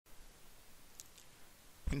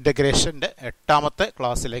ഇൻ്റഗ്രേഷൻ്റെ 8ാമത്തെ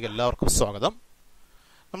ക്ലാസ്സിലേക്ക് എല്ലാവർക്കും സ്വാഗതം.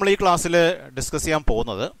 നമ്മൾ ഈ ക്ലാസ്സിൽ ഡിസ്കസ് ചെയ്യാൻ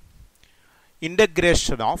പോകുന്നത്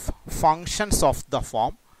integration of functions of the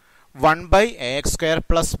form 1/ax²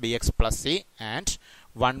 + bx + c and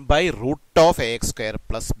 1/√ax²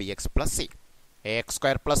 + bx + c.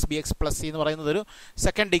 ax² + bx + c എന്ന് പറയുന്നത് ഒരു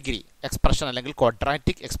സെക്കൻഡ് ഡിഗ്രി എക്സ്പ്രഷൻ അല്ലെങ്കിൽ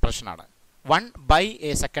quadratic എക്സ്പ്രഷനാണ്.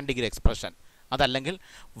 1/a second degree expression, അതല്ലെങ്കിൽ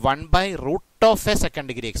 1/√a സെക്കൻഡ്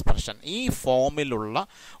ഡിഗ്രി എക്സ്പ്രഷൻ. ഈ ഫോമിലുള്ള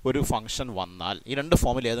ഒരു ഫംഗ്ഷൻ വന്നാൽ, ഈ രണ്ട്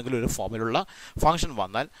ഫോമിൽ ഏതെങ്കിലും ഒരു ഫോമിലുള്ള ഫംഗ്ഷൻ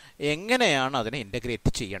വന്നാൽ എങ്ങനെയാണ് അതിനെ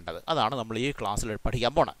ഇൻ്റഗ്രേറ്റ് ചെയ്യേണ്ടത്, അതാണ് നമ്മൾ ഈ ക്ലാസ്സിൽ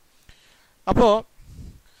പഠിക്കാൻ പോണത്. അപ്പോൾ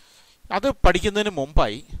അത് പഠിക്കുന്നതിന്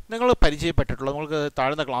മുമ്പായി നിങ്ങൾ പരിചയപ്പെട്ടിട്ടുള്ള, നിങ്ങൾക്ക്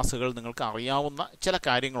താഴ്ന്ന ക്ലാസ്സുകൾ നിങ്ങൾക്ക് അറിയാവുന്ന ചില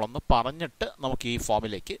കാര്യങ്ങളൊന്ന് പറഞ്ഞിട്ട് നമുക്ക് ഈ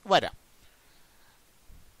ഫോമിലേക്ക് വരാം.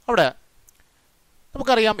 അവിടെ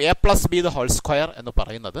നമുക്കറിയാം a+b² എന്ന്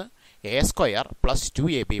പറയുന്നത് a² +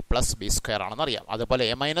 2ab + b² ആണെന്ന് അറിയാം. അതുപോലെ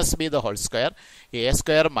a - b² a²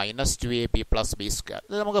 - 2ab + b².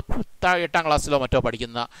 ഇത് നമുക്ക് 8ാം ക്ലാസ്സിലോ മറ്റോ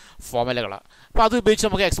പഠിക്കുന്ന ഫോമുലകളാണ്. അപ്പോൾ അത് ഉപയോഗിച്ച്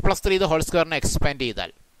നമുക്ക് x+3² എക്സ്പാൻഡ്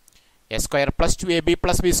ചെയ്താൽ a² + 2ab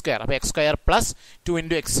 + b². അപ്പോൾ x² + 2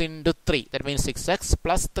 × x × 3 that means 6x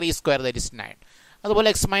 + 3² that is 9. അതുപോലെ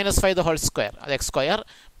x - 5² അത് x²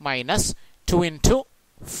 - 2 ×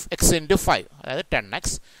 x × 5 അതായത് 10x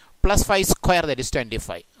 + 5² that is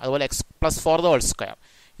 25. അതുപോലെ x + 4²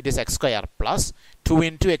 it is x² + 2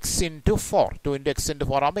 × x × 4 2 × x ×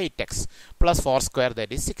 4 ആകുമ്പോൾ 8x + 4²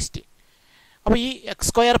 that is 16. അപ്പോൾ ഈ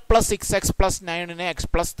x² + 6x + 9നെ x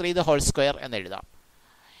 + 3² എന്ന് എഴുതാം.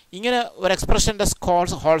 ഇങ്ങനെ ഒരു എക്സ്പ്രഷൻ്റെ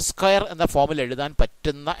ഹോൾ സ്ക്വയർ എന്ന ഫോമിൽ എഴുതാൻ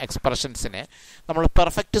പറ്റുന്ന എക്സ്പ്രഷൻസിനെ നമ്മൾ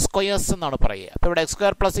പെർഫെക്റ്റ് സ്ക്വയേഴ്സ് എന്നാണ് പറയുക. അപ്പോൾ ഇവിടെ x²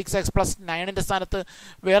 + 6x + 9ൻ്റെ സ്ഥാനത്ത്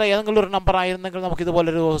വേറെ ഏതെങ്കിലും ഒരു നമ്പർ ആയിരുന്നെങ്കിൽ നമുക്ക്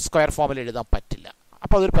ഇതുപോലൊരു സ്ക്വയർ ഫോമിൽ എഴുതാൻ പറ്റില്ല.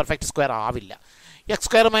 അപ്പോൾ അതൊരു പെർഫെക്റ്റ് സ്ക്വയർ ആവില്ല.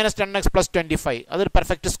 x² - 10x + 25 അതൊരു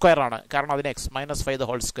പെർഫെക്റ്റ് സ്ക്വയർ ആണ്, കാരണം അതിന് x -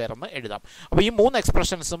 5² എന്ന് എഴുതാം. അപ്പോൾ ഈ മൂന്ന്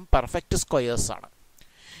എക്സ്പ്രഷൻസും പെർഫെക്റ്റ് സ്ക്വയേഴ്സ് ആണ്.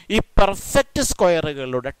 ഈ പെർഫെക്റ്റ്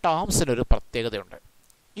സ്ക്വയറുകളുടെ ടേംസിനൊരു പ്രത്യേകതയുണ്ട്.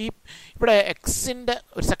 ഈ ഇവിടെ എക്സിൻ്റെ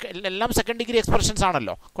ഒരു എല്ലാം സെക്കൻഡ് ഡിഗ്രി എക്സ്പ്രഷൻസ്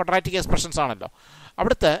ആണല്ലോ, ക്വാഡ്രാറ്റിക് എക്സ്പ്രഷൻസ് ആണല്ലോ.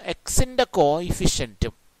 അവിടുത്തെ എക്സിൻ്റെ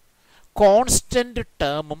കോയിഫിഷ്യൻറ്റും കോൺസ്റ്റൻറ്റ്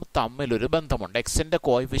ടേമും തമ്മിലൊരു ബന്ധമുണ്ട്. എക്സിൻ്റെ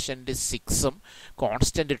കോയിഫിഷ്യൻറ്റ് 6ഉം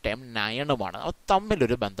കോൺസ്റ്റൻറ്റ് ടേം 9ഉമാണ്. അത്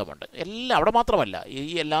തമ്മിലൊരു ബന്ധമുണ്ട്. അവിടെ മാത്രമല്ല, ഈ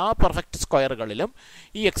എല്ലാ പെർഫെക്റ്റ് സ്ക്വയറുകളിലും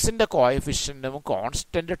ഈ എക്സിൻ്റെ കോയിഫിഷ്യൻറ്റും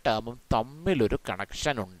കോൺസ്റ്റൻറ്റ് ടേമും തമ്മിലൊരു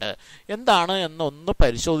കണക്ഷൻ ഉണ്ട്. എന്താണ് എന്നൊന്ന്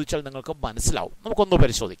പരിശോധിച്ചാൽ നിങ്ങൾക്ക് മനസ്സിലാവും. നമുക്കൊന്ന്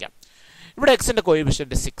പരിശോധിക്കാം. ഇവിടെ എക്സിൻ്റെ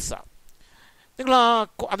കോയിഫിഷ്യൻറ്റ് 6ആണ്. നിങ്ങൾ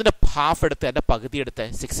അതിൻ്റെ ഹാഫ് എടുത്ത്, അതിൻ്റെ പകുതി എടുത്ത്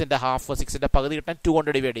 6ൻ്റെ ഹാഫ് 6ൻ്റെ പകുതി കിട്ടാൻ 2 കൊണ്ട്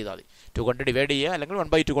ഡിവൈഡ് ചെയ്താൽ മതി. 2 കൊണ്ട് ഡിവൈഡ് ചെയ്യുക, അല്ലെങ്കിൽ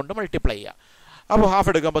 1/2 കൊണ്ട് മൾട്ടിപ്ലൈ ചെയ്യുക. അപ്പോൾ ഹാഫ്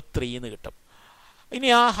എടുക്കുമ്പോൾ 3 എന്ന് കിട്ടും. ഇനി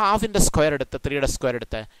ആ ഹാഫിൻ്റെ സ്ക്വയർ എടുത്ത് 3യുടെ സ്ക്വയർ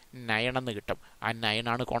എടുത്ത് 9 എന്ന് കിട്ടും. ആ 9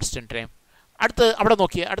 ആണ് കോൺസ്റ്റൻറ്റ് ടൈം. അവിടെ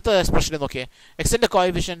നോക്കിയേ, അടുത്ത എക്സ്പ്രഷനിൽ നോക്കിയേ, എക്സിൻ്റെ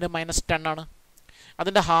കോയിഫിഷ്യൻറ്റ് -10 ആണ്.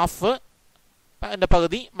 അതിൻ്റെ ഹാഫ്, അതിൻ്റെ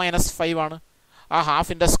പകുതി -5 ആണ്. ആ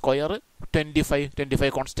ഹാഫിൻ്റെ സ്ക്വയർ 25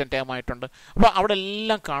 കോൺസ്റ്റൻറ്റ് ടൈം ആയിട്ടുണ്ട്. അപ്പോൾ അവിടെ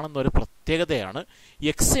എല്ലാം കാണുന്ന ഒരു പ്രത്യേകതയാണ്,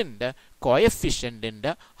 എക്സിൻ്റെ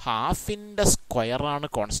കോയഫിഷ്യൻറ്റിൻ്റെ ഹാഫിൻ്റെ സ്ക്വയറാണ്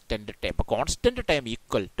കോൺസ്റ്റൻറ്റ് ടൈം. അപ്പോൾ constant time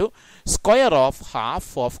equal to square of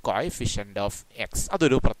half of coefficient of X.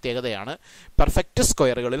 അതൊരു പ്രത്യേകതയാണ്, പെർഫെക്റ്റ്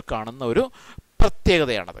സ്ക്വയറുകളിൽ കാണുന്ന ഒരു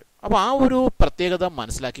പ്രത്യേകതയാണത്. അപ്പോൾ ആ ഒരു പ്രത്യേകത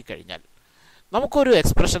മനസ്സിലാക്കി കഴിഞ്ഞാൽ നമുക്കൊരു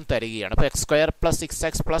എക്സ്പ്രഷൻ തരികയാണ്. ഇപ്പോൾ x² +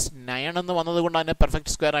 6x + 9 എന്ന് വന്നതുകൊണ്ട് അതിനെ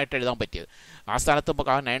പെർഫെക്റ്റ് സ്ക്വയർ ആയിട്ട് എഴുതാൻ പറ്റിയത്. ആ സ്ഥാനത്ത്,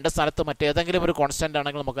 ആ 9ൻ്റെ സ്ഥാനത്ത് മറ്റേതെങ്കിലും ഒരു കോൺസ്റ്റൻ്റ്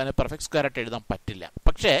ആണെങ്കിൽ നമുക്ക് അതിനെ പെർഫെക്റ്റ് സ്ക്വയർ ആയിട്ട് എഴുതാൻ പറ്റില്ല.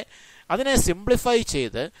 പക്ഷേ അതിനെ സിംപ്ലിഫൈ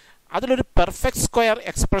ചെയ്ത് അതിലൊരു പെർഫെക്റ്റ് സ്ക്വയർ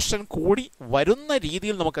എക്സ്പ്രഷൻ കൂടി വരുന്ന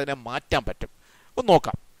രീതിയിൽ നമുക്കതിനെ മാറ്റാൻ പറ്റും. ഒന്ന്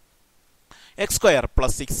നോക്കാം. x²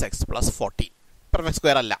 + 6x + 14 പെർഫെക്റ്റ്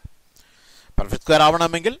സ്ക്വയർ അല്ല. പെർഫെക്റ്റ് സ്ക്വയർ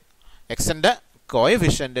ആവണമെങ്കിൽ എക്സിൻ്റെ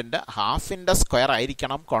കോയഫിഷ്യൻറ്റിൻ്റെ ഹാഫിൻ്റെ സ്ക്വയർ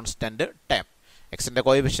ആയിരിക്കണം കോൺസ്റ്റൻറ്റ് ടൈം. എക്സിൻ്റെ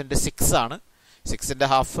കോയഫിഷ്യൻറ്റ് 6 ആണ്, 6ൻ്റെ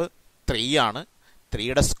ഹാഫ് 3 ആണ്,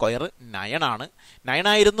 3യുടെ സ്ക്വയർ 9 ആണ്. 9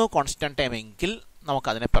 ആയിരുന്നു കോൺസ്റ്റൻറ്റ് ടൈം എങ്കിൽ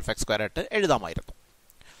നമുക്കതിനെ പെർഫെക്റ്റ് സ്ക്വയർ ആയിട്ട് എഴുതാമായിരുന്നു.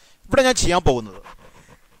 ഇവിടെ ഞാൻ ചെയ്യാൻ പോകുന്നത്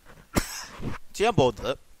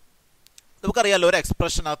നമുക്കറിയാമല്ലോ, ഒരു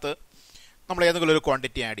എക്സ്പ്രഷനകത്ത് നമ്മൾ ഏതെങ്കിലും ഒരു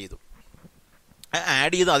ക്വാണ്ടിറ്റി ആഡ്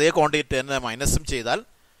ചെയ്ത് അതേ ക്വാണ്ടിറ്റി തന്നെ മൈനസും ചെയ്താൽ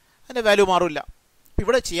അതിൻ്റെ വാല്യൂ മാറില്ല.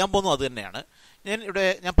 ഇവിടെ ചെയ്യാൻ പോകുന്നത് അത് തന്നെയാണ്.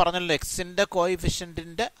 ഞാൻ പറഞ്ഞല്ലോ, എക്സിൻ്റെ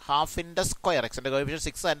കോയിഫിഷ്യൻറ്റിൻ്റെ ഹാഫിൻ്റെ സ്ക്വയർ, എക്സിൻ്റെ കോയിഫിഷ്യൻറ്റ്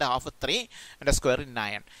 6, അതിൻ്റെ ഹാഫ് 3, അതിൻ്റെ സ്ക്വയർ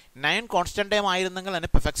 9 കോൺസ്റ്റൻറ്റ് ടൈം ആയിരുന്നെങ്കിൽ അതിനെ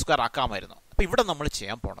പെർഫെക്റ്റ് സ്ക്വയർ ആക്കാമായിരുന്നു. അപ്പോൾ ഇവിടെ നമ്മൾ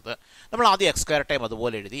ചെയ്യാൻ പോണത്, നമ്മൾ ആദ്യം x² ടൈം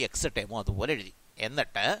അതുപോലെ എഴുതി, എക്സ് ടൈമും അതുപോലെ എഴുതി.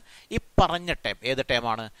 എന്നിട്ട് ഈ പറഞ്ഞ ടൈം, ഏത്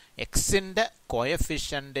ടൈമാണ്, എക്സിൻ്റെ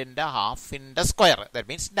കോയഫിഷ്യൻറ്റിൻ്റെ ഹാഫിൻ്റെ സ്ക്വയർ ദാറ്റ്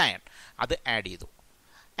മീൻസ് 9, അത് ആഡ്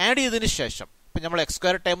ചെയ്തതിന് ശേഷം, ഇപ്പം നമ്മൾ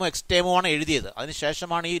x² ടൈമും x ടൈമുമാണ് എഴുതിയത്, അതിന്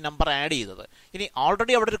ശേഷമാണ് ഈ നമ്പർ ആഡ് ചെയ്തത്. ഇനി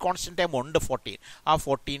ഓൾറെഡി അവിടെ ഒരു കോൺസ്റ്റൻറ്റ് ടൈം ഉണ്ട് 14, ആ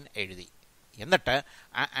 14 എഴുതി. എന്നിട്ട്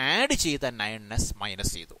ആ ആഡ് ചെയ്ത 9നെ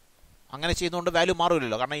മൈനസ് ചെയ്തു. അങ്ങനെ ചെയ്യുന്നതുകൊണ്ട് വാല്യൂ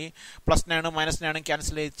മാറില്ലല്ലോ, കാരണം ഈ +9 -9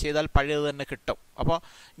 ക്യാൻസൽ ചെയ്താൽ പഴയത് തന്നെ കിട്ടും. അപ്പോൾ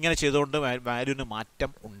ഇങ്ങനെ ചെയ്തുകൊണ്ട് വാല്യൂവിന്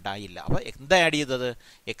മാറ്റം ഉണ്ടായില്ല. അപ്പോൾ എന്താ ആഡ് ചെയ്തത്?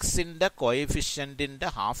 എക്സിൻ്റെ കോഎഫിഷ്യൻറ്റിൻ്റെ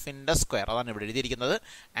ഹാഫിൻ്റെ സ്ക്വയർ, അതാണ് ഇവിടെ എഴുതിയിരിക്കുന്നത്.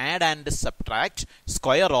 Add and subtract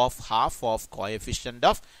square of half of coefficient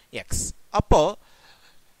of X. അപ്പോൾ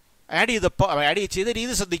ആഡ് ചെയ്ത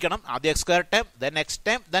രീതി ശ്രദ്ധിക്കണം. ആദ്യം x² term, then x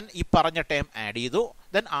term, then ഈ പറഞ്ഞ ടേം ആഡ് ചെയ്തു,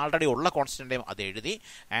 ദെൻ ആൾറെഡി ഉള്ള കോൺസ്റ്റന്റ് ടേം അത് എഴുതി,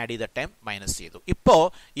 ആഡ് ചെയ്ത ടേം മൈനസ് ചെയ്തു. ഇപ്പോൾ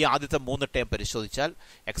ഈ ആദ്യത്തെ 3 ടേം പരിശോധിച്ചാൽ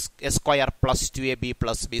s² + 2ab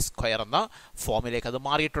 + b² എന്ന ഫോമിലേക്ക് അത്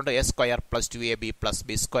മാറിയിട്ടുണ്ട്. s² + 2ab +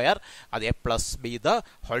 b², അത് a + b the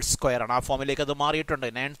whole square ആണ്. ആ ഫോമിലേക്ക് അത് മാറിയിട്ടുണ്ട്.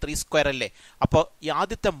 9 3² അല്ലേ? അപ്പോൾ ഈ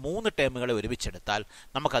ആദ്യത്തെ 3 ടേമുകളെ ഒരുമിച്ചെടുത്താൽ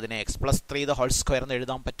നമുക്കതിനെ x + 3 ദ ഹോൾ സ്ക്വയർ എന്ന്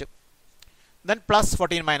എഴുതാൻ പറ്റും. ദെൻ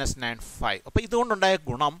 +14 - 9 5. അപ്പോൾ ഇതുകൊണ്ടുണ്ടായ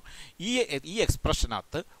ഗുണം ഈ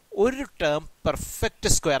എക്സ്പ്രഷനകത്ത് ഒരു ടേം പെർഫെക്റ്റ്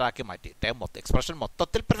സ്ക്വയർ ആക്കി മാറ്റി. എക്സ്പ്രഷൻ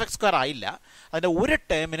മൊത്തത്തിൽ പെർഫെക്റ്റ് സ്ക്വയർ ആയില്ല, അതിൻ്റെ ഒരു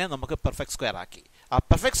ടേമിനെ നമുക്ക് പെർഫെക്റ്റ് സ്ക്വയർ ആക്കി. ആ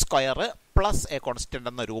perfect square plus A constant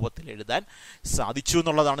എന്ന രൂപത്തിൽ എഴുതാൻ സാധിച്ചു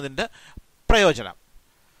എന്നുള്ളതാണ് ഇതിൻ്റെ പ്രയോജനം.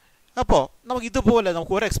 അപ്പോൾ നമുക്ക് ഇതുപോലെ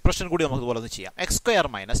ഒരു എക്സ്പ്രഷൻ കൂടി നമുക്ക് ഇതുപോലെ ഒന്ന് ചെയ്യാം. x²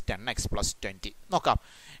 - 10x + 20 നോക്കാം.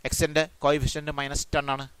 എക്സിൻ്റെ കോഎഫിഷ്യൻറ്റ് -10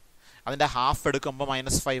 ആണ്. അതിൻ്റെ ഹാഫ് എടുക്കുമ്പോൾ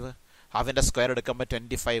 -5, ഹാഫിൻ്റെ സ്ക്വയർ എടുക്കുമ്പോൾ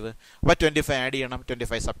 25. അപ്പോൾ 25 ആഡ് ചെയ്യണം,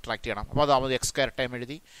 25 സബ്ട്രാക്ട് ചെയ്യണം. അപ്പോൾ അതാമത് x² ടൈം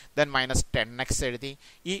എഴുതി, ദെൻ -10x എഴുതി,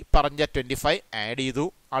 ഈ പറഞ്ഞ 25 ആഡ് ചെയ്തു,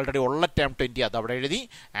 ആൾറെഡി ഉള്ള ടേം 20 അത് അവിടെ എഴുതി,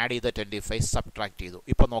 ആഡ് ചെയ്ത 25 സബ്ട്രാക്ട് ചെയ്തു.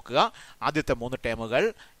 ഇപ്പോൾ നോക്കുക, ആദ്യത്തെ 3 ടേമുകൾ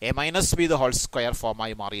a - b the whole square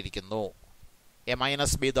ഫോമായി മാറിയിരിക്കുന്നു. a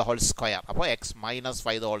 - b the whole square, അപ്പോൾ x -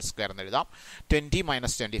 5 ദ ഹോൾ സ്ക്വയർ എന്ന് എഴുതാം. 20 -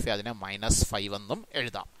 25 അതിനെ -5 എന്നും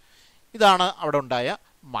എഴുതാം. ഇതാണ് അവിടെ ഉണ്ടായ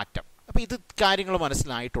മാറ്റം. അപ്പോൾ ഇത് കാര്യങ്ങൾ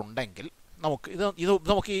മനസ്സിലായിട്ടുണ്ടെങ്കിൽ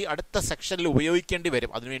നമുക്ക് ഈ അടുത്ത സെക്ഷനിൽ ഉപയോഗിക്കേണ്ടി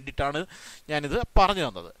വരും. അതിന് വേണ്ടിയിട്ടാണ് ഞാനിത് പറഞ്ഞു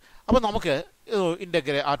തന്നത്. അപ്പോൾ നമുക്ക്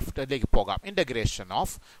ലേക്ക് പോകാം. Integration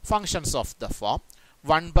of functions of the form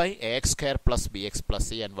 1/ax² + bx +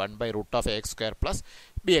 c and 1/√ax² +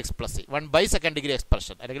 bx + c. 1 second degree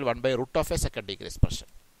expression അല്ലെങ്കിൽ 1/√a second degree expression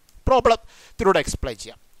പ്രോബ്ലത്തിലൂടെ explain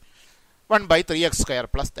ചെയ്യാം. 1/3x²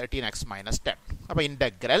 + 13x - 10. അപ്പോൾ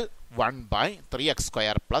ഇൻ്റഗ്രൽ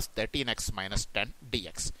 1/3x² + 13x - 10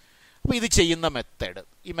 dx. അപ്പോൾ ഇത് ചെയ്യുന്ന മെത്തേഡ്,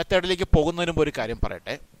 ഈ മെത്തേഡിലേക്ക് പോകുന്നതിന് മുമ്പ് ഒരു കാര്യം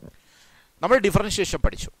പറയട്ടെ. നമ്മൾ ഡിഫറൻഷിയേഷൻ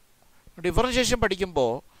പഠിച്ചു. ഡിഫറൻഷിയേഷൻ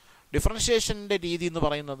പഠിക്കുമ്പോൾ ഡിഫറൻഷിയേഷൻ്റെ രീതി എന്ന്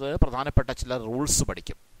പറയുന്നത് പ്രധാനപ്പെട്ട ചില റൂൾസ്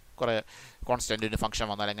പഠിക്കും. കുറേ കോൺസ്റ്റൻറ്റിന് ഫംഗ്ഷൻ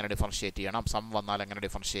വന്നാൽ എങ്ങനെ ഡിഫറൻഷിയേറ്റ് ചെയ്യണം, സം വന്നാൽ എങ്ങനെ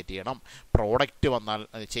ഡിഫറൻഷിയേറ്റ് ചെയ്യണം, പ്രോഡക്റ്റ് വന്നാൽ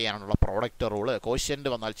ചെയ്യാനുള്ള പ്രോഡക്റ്റ് റൂള്, കോഷ്യൻ്റ്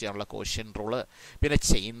വന്നാൽ ചെയ്യാനുള്ള കോഷ്യൻ്റ് റൂള്, പിന്നെ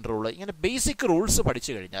ചെയിൻ റൂള്, ഇങ്ങനെ ബേസിക് റൂൾസ്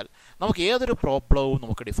പഠിച്ചു കഴിഞ്ഞാൽ നമുക്ക് ഏതൊരു പ്രോബ്ലവും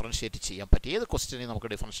നമുക്ക് ഡിഫറൻഷിയേറ്റ് ചെയ്യാൻ പറ്റും, ഏത് ക്വസ്റ്റ്യനെയും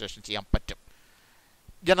നമുക്ക് ഡിഫറൻഷിയേഷൻ ചെയ്യാൻ പറ്റും.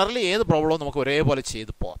 ജനറലി ഏത് പ്രോബ്ലവും നമുക്ക് ഒരേപോലെ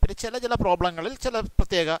ചെയ്തു പോകാം. പിന്നെ ചില പ്രോബ്ലങ്ങളിൽ ചില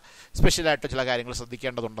പ്രത്യേക സ്പെഷ്യലായിട്ട് ചില കാര്യങ്ങൾ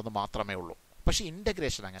ശ്രദ്ധിക്കേണ്ടതുണ്ടെന്ന് മാത്രമേ ഉള്ളൂ. പക്ഷേ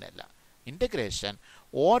ഇൻ്റഗ്രേഷൻ അങ്ങനെയല്ല. ഇൻ്റഗ്രേഷൻ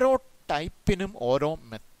ഓരോ ടൈപ്പിനും ഓരോ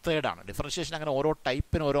മെത്തേഡാണ്. ഡിഫറൻഷിയേഷൻ അങ്ങനെ ഓരോ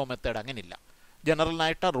ടൈപ്പിനും ഓരോ മെത്തേഡ് അങ്ങനെയില്ല.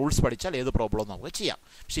 ജനറലായിട്ട് റൂൾസ് പഠിച്ചാൽ ഏത് പ്രോബ്ലവും നമുക്ക് ചെയ്യാം.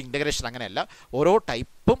 പക്ഷേ ഇൻ്റഗ്രേഷൻ അങ്ങനെയല്ല. ഓരോ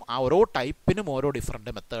ടൈപ്പിനും ഓരോ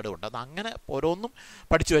ഡിഫറൻറ്റ് മെത്തേഡും ഉണ്ട്. അത് അങ്ങനെ ഓരോന്നും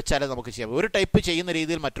പഠിച്ചു വെച്ചാലേ നമുക്ക് ചെയ്യാം. ഒരു ടൈപ്പ് ചെയ്യുന്ന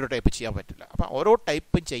രീതിയിൽ മറ്റൊരു ടൈപ്പ് ചെയ്യാൻ പറ്റില്ല. അപ്പോൾ ഓരോ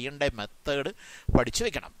ടൈപ്പും ചെയ്യേണ്ട മെത്തേഡ് പഠിച്ചു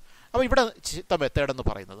വെക്കണം. അപ്പോൾ ഇവിടെ മെത്തേഡ് എന്ന്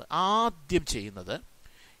പറയുന്നത് ആദ്യം ചെയ്യുന്നത്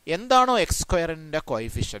എന്താണോ x²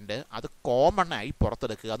 കോഎഫിഷ്യൻറ്റ് അത് കോമൺ ആയി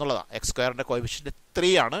പുറത്തെടുക്കുക എന്നുള്ളതാണ്. x² കോഎഫിഷ്യൻറ്റ്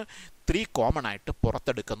 3 ആണ്. 3 കോമൺ ആയിട്ട്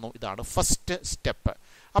പുറത്തെടുക്കുന്നു. ഇതാണ് ഫസ്റ്റ് സ്റ്റെപ്പ്.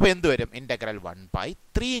 അപ്പോൾ എന്ത് വരും? ഇൻ്റഗ്രൽ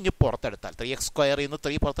 1/3 ഇനി പുറത്തെടുത്താൽ 3x² നിന്ന്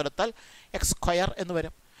 3 പുറത്തെടുത്താൽ x² എന്ന്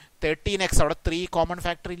വരും. 13x അവിടെ 3 കോമൺ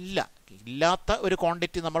ഫാക്ടർ ഇല്ലാത്ത ഒരു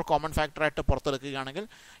ക്വാണ്ടിറ്റി നമ്മൾ കോമൺ ഫാക്ടറായിട്ട് പുറത്തെടുക്കുകയാണെങ്കിൽ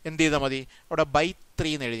എന്ത് ചെയ്താൽ മതി? അവിടെ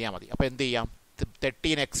 /3 എന്ന് എഴുതിയാൽ മതി. അപ്പോൾ എന്ത് ചെയ്യാം?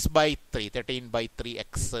 13x/3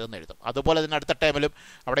 13/3x എന്ന് എഴുതും. അതുപോലെ തന്നെ അടുത്ത ടൈമിലും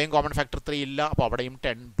അവിടെയും കോമൺ ഫാക്ടർ 3 ഇല്ല, അപ്പോൾ അവിടെയും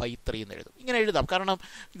 10/3 എന്ന് എഴുതും. ഇങ്ങനെ എഴുതാം. കാരണം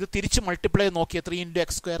ഇത് തിരിച്ച് മൾട്ടിപ്ലൈ നോക്കിയാൽ 3 ×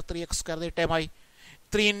 x² 3x² ടൈമായി.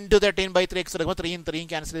 3 × 13/3x എടുക്കുമ്പോൾ 3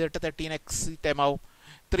 ക്യാൻസൽ ചെയ്തിട്ട് 13x ടൈമാവും.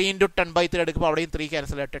 3 × 10/3 എടുക്കുമ്പോൾ അവിടെയും 3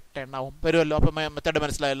 ക്യാൻസൽ ചെയ്തിട്ട് 10 ആവും വരുമല്ലോ. അപ്പോൾ മെത്തേഡ്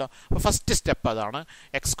മനസ്സിലായല്ലോ. അപ്പോൾ ഫസ്റ്റ് സ്റ്റെപ്പ് അതാണ്.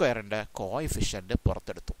 x² കോഎഫിഷ്യൻറ്റ്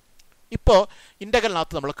പുറത്തെടുത്തു. ഇപ്പോൾ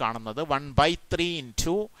ഇൻ്റഗ്രലിനകത്ത് നമ്മൾ കാണുന്നത്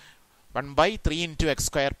 1/3 × x²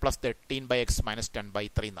 + 13/x -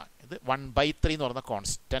 10/3 എന്നാണ്. ഇത് 1/3 എന്ന് പറയുന്ന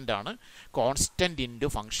കോൺസ്റ്റൻ്റ് ആണ്. കോൺസ്റ്റൻ്റ് ഇൻറ്റു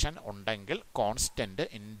ഫംഗ്ഷൻ ഉണ്ടെങ്കിൽ കോൺസ്റ്റൻ്റ്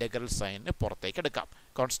ഇൻ്റഗ്രൽ സൈനിന് പുറത്തേക്ക് എടുക്കാം.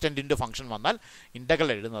 കോൺസ്റ്റൻ്റ് ഇൻറ്റു ഫംഗ്ഷൻ വന്നാൽ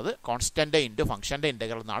ഇൻ്റഗ്രൽ എഴുതുന്നത് കോൺസ്റ്റൻ്റ് ഇൻറ്റു ഫംഗ്ഷൻ്റെ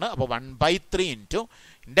ഇൻ്റഗ്രൽ എന്നാണ്. അപ്പോൾ 1/3 into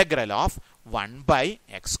integral of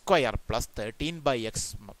 1/x² + 13/3x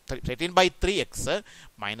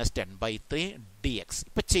 - 10/3 dx.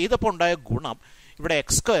 ഇപ്പോൾ ചെയ്തപ്പോൾ ഉണ്ടായ ഗുണം ഇവിടെ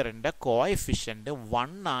x² കോഎഫിഷ്യൻറ്റ്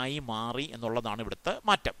 1 ആയി മാറി എന്നുള്ളതാണ് ഇവിടുത്തെ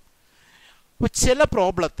മാറ്റം. അപ്പോൾ ചില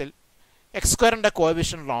പ്രോബ്ലത്തിൽ x²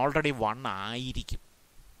 കോഎഫിഷ്യൻറ്റ് ഓൾറെഡി 1 ആയിരിക്കും.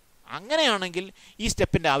 അങ്ങനെയാണെങ്കിൽ ഈ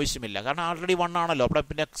സ്റ്റെപ്പിൻ്റെ ആവശ്യമില്ല, കാരണം ആൾറെഡി 1 ആണല്ലോ. അവിടെ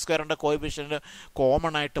പിന്നെ എക്സ് സ്ക്വയറിൻ്റെ കോഎഫിഷ്യൻറ്റ്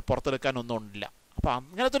കോമൺ ആയിട്ട് പുറത്തെടുക്കാനൊന്നും ഉണ്ടില്ല. അപ്പോൾ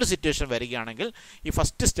അങ്ങനത്തെ ഒരു സിറ്റുവേഷൻ വരികയാണെങ്കിൽ ഈ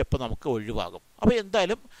ഫസ്റ്റ് സ്റ്റെപ്പ് നമുക്ക് ഒഴിവാകും. അപ്പോൾ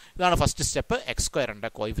എന്തായാലും ഇതാണ് ഫസ്റ്റ് സ്റ്റെപ്പ്, എക്സ് സ്ക്വയറിൻ്റെ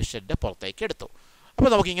കോഎഫിഷ്യൻറ്റ് പുറത്തേക്ക് എടുത്തു. അപ്പോൾ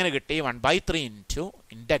നമുക്കിങ്ങനെ കിട്ടി 1/3 into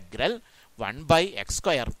integral 1/x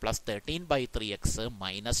square plus 13/3x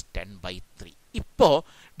minus 10/3. ഇപ്പോൾ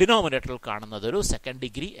ഡിനോമിനേറ്ററിൽ കാണുന്നത് ഒരു സെക്കൻഡ്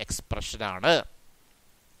ഡിഗ്രി എക്സ്പ്രഷനാണ്.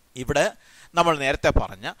 ഇവിടെ നമ്മൾ നേരത്തെ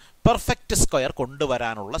പറഞ്ഞ പെർഫെക്റ്റ് സ്ക്വയർ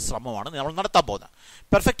കൊണ്ടുവരാനുള്ള ശ്രമമാണ് നമ്മൾ നടത്താൻ പോകുന്നത്.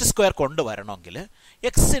 പെർഫെക്റ്റ് സ്ക്വയർ കൊണ്ടുവരണമെങ്കിൽ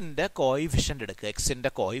എക്സിൻ്റെ കോയിഫിഷ്യൻ്റ് എടുക്കുക. എക്സിൻ്റെ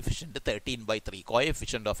കോയിഫിഷ്യൻ്റ് 13/3.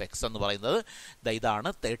 കോയിഫിഷ്യൻ്റ് ഓഫ് എക്സ് എന്ന് പറയുന്നത് ഇതാണ്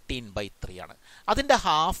 13/3 ആണ്. അതിൻ്റെ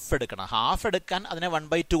ഹാഫ് എടുക്കണം. ഹാഫ് എടുക്കാൻ അതിനെ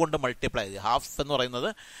 1/2 കൊണ്ട് മൾട്ടിപ്ലൈ ചെയ്ത്, ഹാഫ് എന്ന് പറയുന്നത്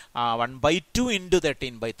 1/2 ഇൻറ്റു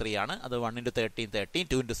 13/3 ആണ്. അത് 1 ഇൻറ്റു 13 13,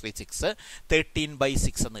 2 ഇൻറ്റു 3 6,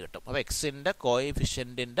 13/6 എന്ന് കിട്ടും. അപ്പോൾ എക്സിൻ്റെ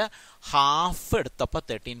കോയിഫിഷ്യൻറ്റിൻ്റെ ഹാഫ് എടുത്തപ്പോൾ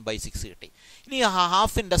 13/6 കിട്ടി. ഇനി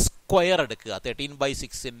ഹാഫിൻ്റെ സ്ക്വയർ എടുക്കുക.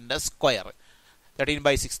 13/6ൻ്റെ square,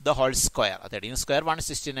 13/6 the whole square. 13 square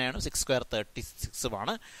 169, 6 square 36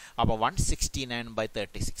 ആണ്. അപ്പോൾ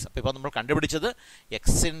 169/36. അപ്പോൾ ഇപ്പോൾ നമ്മൾ കണ്ടുപിടിച്ചത്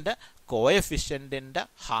എക്സിൻ്റെ കോഎഫിഷ്യൻറ്റിൻ്റെ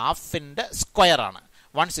ഹാഫിൻ്റെ സ്ക്വയർ ആണ്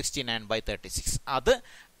 169/36. അത്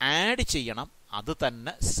ആഡ് ചെയ്യണം, അത്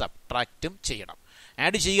തന്നെ സബ്ട്രാക്റ്റും ചെയ്യണം.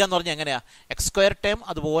 ആഡ് ചെയ്യുക എന്ന് പറഞ്ഞാൽ എങ്ങനെയാണ്? എക്സ് സ്ക്വയർ ടേം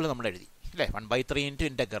അതുപോലെ നമ്മൾ എഴുതി അല്ലേ, 1/3 ഇൻറ്റു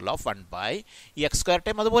ഇൻ്റഗ്രൽ ഓഫ് 1 ഈ എക്സ് സ്ക്വയർ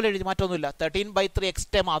ടേം അതുപോലെ എഴുതി, മാറ്റമൊന്നുമില്ല. 13/3 എക്സ്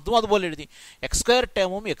ടേം അതും അതുപോലെ എഴുതി. എക്സ് സ്ക്വയർ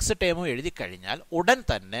ടേമും എക്സ് ടേമും എഴുതി കഴിഞ്ഞാൽ ഉടൻ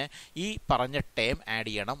തന്നെ ഈ പറഞ്ഞ ടേം ആഡ്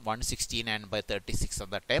ചെയ്യണം. 169/36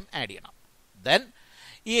 എന്ന ടേം ആഡ് ചെയ്യണം. ദെൻ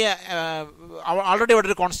ഈ ഓൾറെഡി ഇവിടെ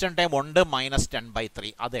ഒരു കോൺസ്റ്റന്റ് ടൈം ഉണ്ട്, -10/3,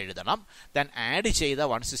 അത് എഴുതണം. ദെൻ ആഡ് ചെയ്ത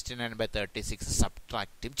 169/36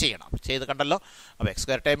 സബ്ട്രാക്റ്റും ചെയ്യണം. ചെയ്ത് കണ്ടല്ലോ. അപ്പോൾ എക്സ്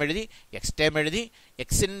സ്ക്വയർ ടൈം എഴുതി, എക്സ് ടൈം എഴുതി,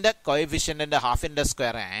 എക്സിൻ്റെ കോഎഫിഷ്യൻറ്റിൻ്റെ ഹാഫിൻ്റെ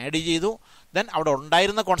സ്ക്വയർ ആഡ് ചെയ്തു. ദെൻ അവിടെ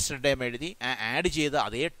ഉണ്ടായിരുന്ന കോൺസ്റ്റന്റ് ടൈം എഴുതി, ആഡ് ചെയ്ത്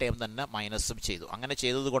അതേ ടൈം തന്നെ മൈനസും ചെയ്തു. അങ്ങനെ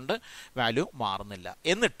ചെയ്തതുകൊണ്ട് വാല്യൂ മാറുന്നില്ല.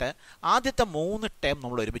 എന്നിട്ട് ആദ്യത്തെ 3 ടൈം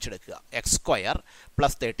നമ്മൾ ഒരുമിച്ചെടുക്കുക. X square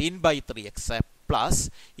plus 13/3x plus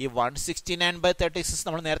ഈ 169/36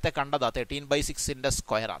 നമ്മൾ നേരത്തെ കണ്ടതാ, 13/6ൻ്റെ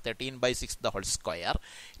സ്ക്വയറാണ്, 13/6 ദ ഹോൾ സ്ക്വയർ.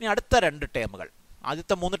 ഇനി അടുത്ത 2 ടേമുകൾ,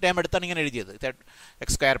 ആദ്യത്തെ 3 ടേം എടുത്താണ് ഇങ്ങനെ എഴുതിയത്.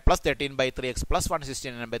 X square plus 13/3x plus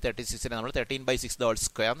 169/36നെ നമ്മൾ 13/6 ദ ഹോൾ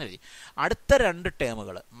സ്ക്വയർ എന്ന് എഴുതി. അടുത്ത 2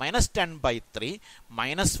 ടേമുകൾ -10/3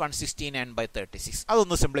 -169/36,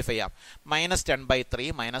 അതൊന്ന് സിംപ്ലിഫൈ ചെയ്യാം.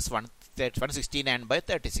 -10/3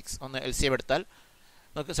 -169/36 ഒന്ന് LCM എടുത്താൽ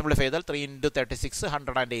നമുക്ക് സിംപ്ലിഫൈ ചെയ്താൽ 3 ഇൻറ്റു 36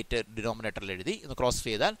 108 ഡിനോമിനേറ്ററിൽ എഴുതി. ഒന്ന് ക്രോസ്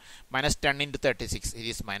ചെയ്താൽ -10 into 36 it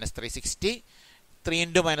is -360, 3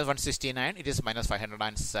 into -169 it is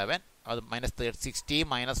 -507. അത് -360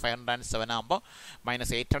 -507 ആകുമ്പോൾ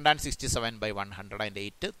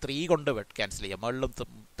 -867/108. 3 കൊണ്ട് ക്യാൻസൽ ചെയ്യാം, മുകളിലും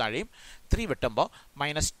താഴെയും 3 വെട്ടുമ്പോൾ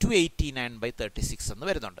 -289/36 എന്ന്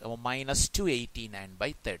വരുന്നുണ്ട്. അപ്പോൾ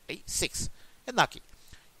 -289/36 എന്നാക്കി.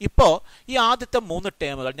 ഇപ്പോൾ ഈ ആദ്യത്തെ 3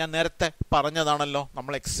 ടേമുകൾ ഞാൻ നേരത്തെ പറഞ്ഞതാണല്ലോ,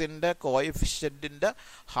 നമ്മൾ എക്സിൻ്റെ കോഎഫിഷ്യൻറ്റിൻ്റെ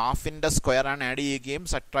ഹാഫിൻ്റെ സ്ക്വയറാണ് ആഡ് ചെയ്യുകയും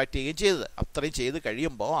സബ്ട്രാക്ട് ചെയ്യുകയും ചെയ്തത്. അത്രയും ചെയ്ത്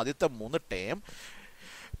കഴിയുമ്പോൾ ആദ്യത്തെ 3 ടേം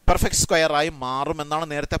പെർഫെക്റ്റ് സ്ക്വയറായി മാറുമെന്നാണ്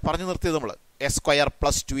നേരത്തെ പറഞ്ഞു നിർത്തിയത് നമ്മൾ. A square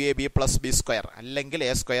plus 2ab plus B square, അല്ലെങ്കിൽ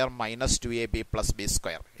A square minus 2ab plus B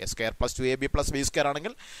square. A square plus 2ab plus B square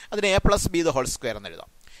ആണെങ്കിൽ അതിന് A plus B the whole square എന്ന് എഴുതാം.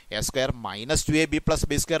 A square minus 2ab plus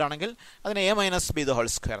B square ആണെങ്കിൽ അതിന് A minus B the whole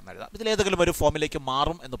square എന്ന് എഴുതാം. ഇതിലേതെങ്കിലും ഒരു ഫോമിലേക്ക്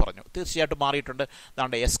മാറും എന്ന് പറഞ്ഞു. തീർച്ചയായിട്ടും മാറിയിട്ടുണ്ട്.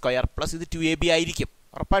 അതാണ്ട് എ സ്ക്വയർ പ്ലസ് ഇത് 2ab ആയിരിക്കും,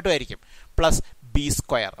 ഉറപ്പായിട്ടും ആയിരിക്കും, പ്ലസ് ബി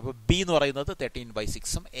സ്ക്വയർ. അപ്പോൾ ബി എന്ന് പറയുന്നത്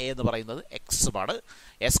 13/6ഉം എ എന്ന് പറയുന്നത് എക്സുമാണ്.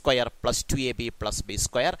 A square plus 2ab plus B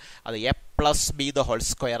square, അത് A plus B the whole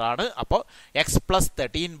square ആണ്. അപ്പോൾ X plus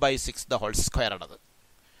 13/6 the whole square ആണത്.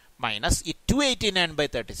 മൈനസ് ഈ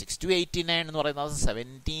 289/36, 289 എന്ന് പറയുന്നത്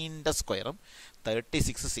 17ൻ്റെ സ്ക്വയറും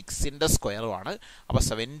 36 6ൻ്റെ സ്ക്വയറുമാണ്. അപ്പോൾ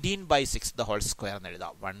 17/6 ദ ഹോൾ സ്ക്വയർ എന്ന്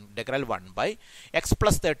എഴുതാം. Integral 1/x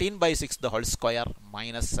plus 13/6 the whole square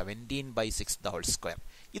minus 17/6 the whole square.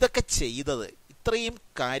 ഇതൊക്കെ ചെയ്തത്, ഇത്രയും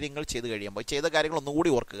കാര്യങ്ങൾ ചെയ്ത് കഴിയുമ്പോൾ ചെയ്ത കാര്യങ്ങൾ ഒന്നുകൂടി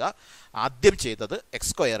ഓർക്കുക. ആദ്യം ചെയ്തത്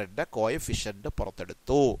എക്സ് സ്ക്വയറിൻ്റെ കോഎഫിഷ്യൻറ്റ്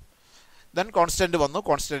പുറത്തെടുത്തു. ദെൻ കോൺസ്റ്റൻറ്റ് വന്നു,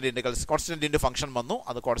 കോൺസ്റ്റൻറ്റിൻ്റെ ഫംഗ്ഷൻ വന്നു,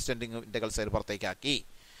 അത് കോൺസ്റ്റൻറ്റ് ഇൻ്റഗ്രൽസ് പുറത്തേക്കാക്കി.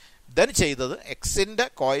 ദെൻ ചെയ്തത് എക്സിൻ്റെ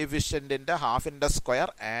കോഎഫിഷ്യൻറ്റിൻ്റെ ഹാഫിൻ്റെ സ്ക്വയർ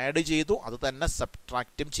ആഡ് ചെയ്തു, അത് തന്നെ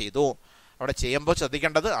സബ്ട്രാക്റ്റും ചെയ്തു. അവിടെ ചെയ്യുമ്പോൾ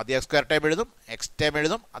ശ്രദ്ധിക്കേണ്ടത് ആദ്യം എക്സ് സ്ക്വയർ ടൈം എഴുതും, എക്സ് ടൈം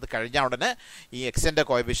എഴുതും, അത് കഴിഞ്ഞ ഉടനെ ഈ എക്സിൻ്റെ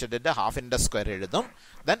കോഎഫിഷ്യൻറ്റിൻ്റെ ഹാഫിൻ്റെ സ്ക്വയർ എഴുതും.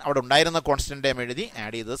 ദെൻ അവിടെ ഉണ്ടായിരുന്ന കോൺസ്റ്റൻറ്റ് ടൈം എഴുതി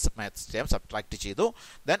ആഡ് ചെയ്ത് ടൈം സബ്ട്രാക്റ്റ് ചെയ്തു.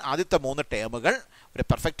 ദെൻ ആദ്യത്തെ 3 ടേമുകൾ ഒരു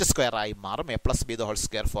പെർഫെക്റ്റ് സ്ക്വയർ ആയി മാറും, A plus B the whole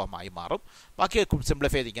square form ആയി മാറും. ബാക്കി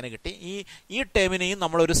സിംപ്ലിഫൈ ചെയ്ത് ഇങ്ങനെ കിട്ടി. ഈ ടേമിനെയും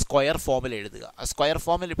നമ്മളൊരു സ്ക്വയർ ഫോമിൽ എഴുതുക. ആ സ്ക്വയർ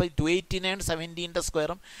ഫോമിൽ ഇപ്പോൾ 289 17ൻ്റെ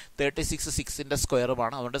സ്ക്വയറും 36 6ൻ്റെ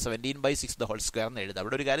സ്ക്വയറുമാണ്. അതുകൊണ്ട് 17/6 ദ ഹോൾ സ്ക്വയർ എന്ന് എഴുതുക.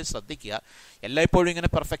 അവിടെ ഒരു കാര്യം ശ്രദ്ധിക്കുക, എല്ലായ്പ്പോഴും ഇങ്ങനെ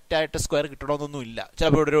പെർഫെക്റ്റ് ആയിട്ട് സ്ക്വയർ കിട്ടണമെന്നൊന്നും ഇല്ല.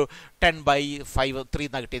 ചിലപ്പോൾ ഇവിടെ ഒരു 10/5 3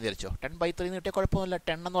 എന്നാണ് കിട്ടിയെന്ന് വിചാരിച്ചോ. 10/3 എന്ന് കിട്ടിയാൽ കുഴപ്പമൊന്നുമില്ല.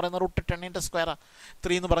 10 എന്ന് പറയുന്ന റൂട്ട് 10ൻ്റെ സ്ക്വയറാണ്.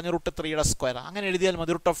 3 എന്ന് പറഞ്ഞ റൂട്ട് 3യുടെ സ്ക്വയറാണ്. അങ്ങനെ എഴുതിയാൽ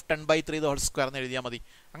മതി. Root of 10/3 the whole square എന്ന് എഴുതിയാൽ മതി.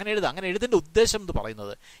 അങ്ങനെ എഴുതുക. അങ്ങനെ എഴുതേണ്ട ഉദ്ദേശം എന്ന്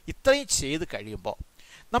പറയുന്നത്, ഇത്രയും ചെയ്ത് കഴിയുമ്പോൾ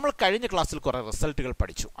നമ്മൾ കഴിഞ്ഞ ക്ലാസ്സിൽ കുറേ റിസൾട്ടുകൾ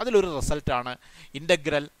പഠിച്ചു. അതിലൊരു റിസൾട്ടാണ്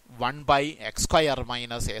integral 1/x² -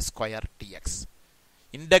 a² dx.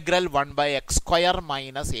 Integral 1/x² - a²,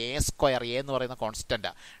 a എന്ന് പറയുന്ന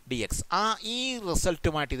കോൺസ്റ്റൻ്റ് dx. ഈ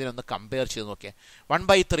റിസൾട്ടുമായിട്ട് ഇതിനൊന്ന് കമ്പയർ ചെയ്ത് നോക്കിയാൽ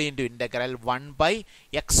 1/3 × ഇൻ്റഗ്രൽ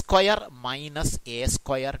 1/x² -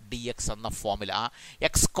 a² dx എന്ന ഫോമിൽ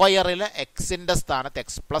x²ൽ എക്സിൻ്റെ സ്ഥാനത്ത് x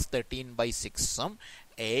 + 13/6ഉം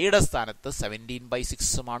എയുടെ സ്ഥാനത്ത്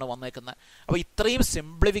 17/6ഉമാണ് വന്നേക്കുന്നത്. അപ്പോൾ ഇത്രയും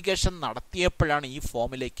സിംപ്ലിഫിക്കേഷൻ നടത്തിയപ്പോഴാണ് ഈ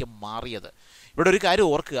ഫോമിലേക്ക് മാറിയത്. ഇവിടെ ഒരു കാര്യം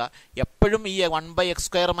ഓർക്കുക, എപ്പോഴും ഈ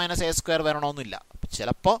 1/x² - a² വരണമെന്നില്ല.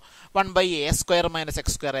 ചിലപ്പോൾ 1/a² -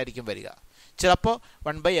 x² ആയിരിക്കും വരിക, ചിലപ്പോൾ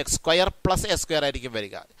 1/x² + a² ആയിരിക്കും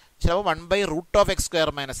വരിക, ചിലപ്പോൾ 1/√x² - a²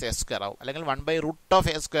 ആവും, അല്ലെങ്കിൽ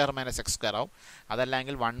 1/√a² - x² ആവും,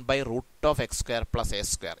 അതല്ലെങ്കിൽ 1/√x² +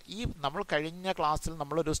 a². ഈ നമ്മൾ കഴിഞ്ഞ ക്ലാസ്സിൽ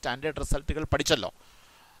നമ്മളൊരു standard റിസൾട്ടുകൾ പഠിച്ചല്ലോ.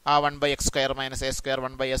 1/x² - a²,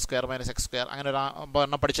 1/a² - x², അങ്ങനെ ഒരു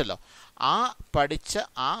എണ്ണം പഠിച്ചല്ലോ. പഠിച്ച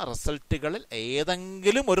റിസൾട്ടുകളിൽ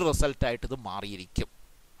ഏതെങ്കിലും ഒരു റിസൾട്ടായിട്ട് ഇത് മാറിയിരിക്കും.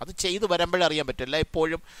 അത് ചെയ്ത് വരുമ്പോഴേ അറിയാൻ പറ്റില്ല.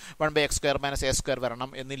 എപ്പോഴും 1/x² - a² വരണം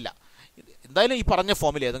എന്നില്ല. എന്തായാലും ഈ പറഞ്ഞ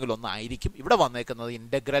ഫോമിൽ ഏതെങ്കിലും ഒന്നായിരിക്കും. ഇവിടെ വന്നേക്കുന്നത്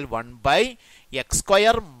ഇൻ്റഗ്രൽ 1/x² -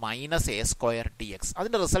 a² dx.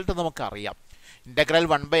 അതിൻ്റെ റിസൾട്ട് നമുക്കറിയാം. ഇൻ്റഗ്രൽ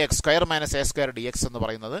 1/x² - a² dx എന്ന്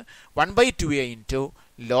പറയുന്നത് 1/2a ×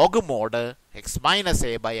 log mod x -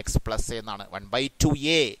 a/x + a എന്നാണ്.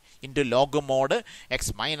 1/2a × log mod x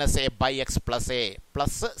 - a/x + a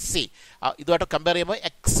plus c. ഇതുമായിട്ട് കമ്പയർ ചെയ്യുമ്പോൾ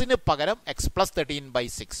എക്സിന് പകരം x +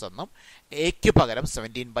 13/6 എന്നും എക്ക് പകരം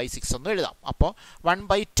 17/6 എന്നും എഴുതാം. അപ്പോൾ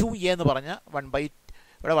 1/2a എന്ന് പറഞ്ഞാൽ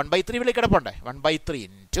ഇവിടെ 1/3 വിളി കിടപ്പുണ്ട്.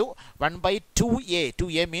 1/3 × 1/2a.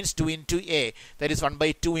 2a means 2 × a. That is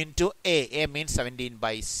 1/2 × a. a means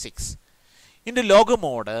 17/6. Into log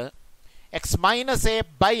mod x -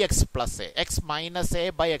 a/x + a. x -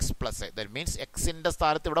 a/x + a. That means x-ൻ്റെ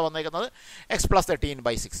സ്ഥാനത്ത് ഇവിടെ വന്നേക്കുന്നത് x +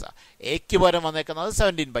 13/6. എക്ക് പകരം വന്നേക്കുന്നത്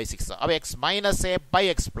 17/6. അപ്പോൾ x -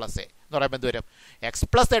 a/x + a എന്ന് പറയുമ്പോൾ എന്ത് വരും? x +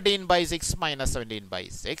 13/6 -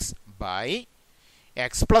 17/6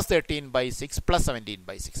 x + 13/6 +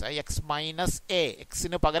 17/6. x - a.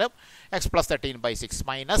 എക്സിന് പകരം x +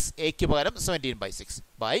 13/6 - എക്ക് പകരം 17/6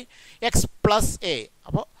 x + a.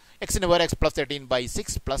 അപ്പോൾ എക്സിന് പകരം x + 13/6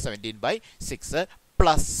 + 17/6 +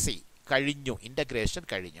 c. കഴിഞ്ഞു. ഇൻ്റഗ്രേഷൻ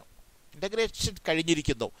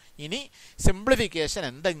കഴിഞ്ഞിരിക്കുന്നു. ഇനി സിംപ്ലിഫിക്കേഷൻ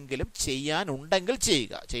എന്തെങ്കിലും ചെയ്യാനുണ്ടെങ്കിൽ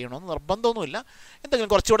ചെയ്യുക. ചെയ്യണമെന്ന് നിർബന്ധമൊന്നുമില്ല.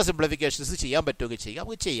 എന്തെങ്കിലും കുറച്ചുകൂടെ സിംപ്ലിഫിക്കേഷൻസ് ചെയ്യാൻ പറ്റുമെങ്കിൽ ചെയ്യാം.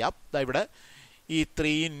 നമുക്ക് ചെയ്യാം. ഇവിടെ ഈ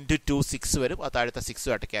 3 × 2 6 വരും. അത് താഴത്തെ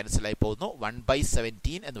 6ഉമായിട്ട് ക്യാൻസലായി പോകുന്നു.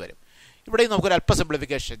 1/17 എന്ന് വരും. ഇവിടെയും നമുക്കൊരു അല്പ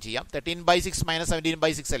സിംപ്ലിഫിക്കേഷൻ ചെയ്യാം. 13/6 -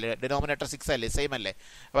 17/6 അല്ലേ, ഡിനോമിനേറ്റർ 6 അല്ലേ, സെയിം അല്ലേ.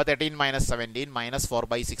 അപ്പോൾ 13 - 17 -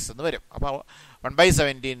 4/6 എന്ന് വരും. അപ്പോൾ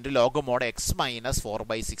 1/17 × log mod x -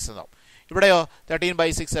 4/6 എന്നാവും. ഇവിടെയോ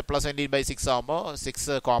 13/6 + 17/6 ആകുമ്പോൾ 6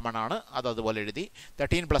 കോമൺ ആണ്, അതുപോലെ എഴുതി.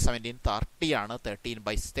 13 + 17 30 ആണ്.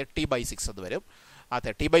 30/6 എന്ന് വരും.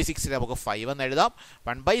 30/6 നമുക്ക് 5 എന്ന് എഴുതാം.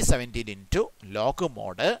 1/17 × log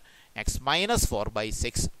mod x -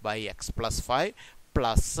 4/6 x + 5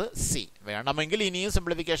 plus c. വേണമെങ്കിൽ ഇനിയും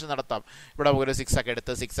സിംപ്ലിഫിക്കേഷൻ നടത്താം. ഇവിടെ നമുക്കൊരു 6 ഒക്കെ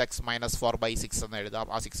എടുത്ത് 6x - 4/6 എന്ന് എഴുതാം.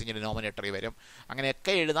 ആ 6 ഡിനോമിനേറ്ററിൽ വരും.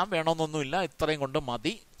 അങ്ങനെയൊക്കെ എഴുതാം. വേണമെന്നൊന്നുമില്ല. ഇത്രയും കൊണ്ട്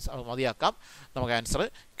മതിയാക്കാം. നമുക്ക് ആൻസർ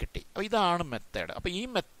കിട്ടി. അപ്പോൾ ഇതാണ് മെത്തേഡ്. അപ്പോൾ ഈ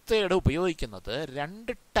മെത്തേഡ് ഉപയോഗിക്കുന്നത്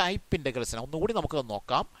 2 ടൈപ്പ് ഇൻ്റഗ്രൽസിനാണ്. ഒന്നുകൂടി നമുക്ക്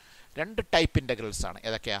നോക്കാം. 2 ടൈപ്പ് ഇൻ്റഗ്രൽസ് ആണ്.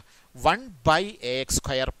 ഏതൊക്കെയാണ്? 1/ax²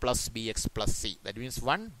 + bx + c. That means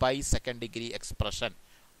 1/2nd degree expression,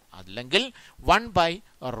 അല്ലെങ്കിൽ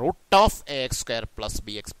 1/√ax² +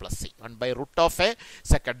 bx + c.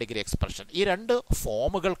 1/√2nd degree expression. ഈ 2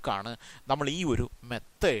 ഫോമുകൾക്കാണ് നമ്മൾ ഈ ഒരു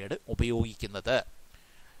മെത്തേഡ് ഉപയോഗിക്കുന്നത്.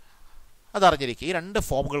 അതറിഞ്ഞിരിക്കുക. ഈ 2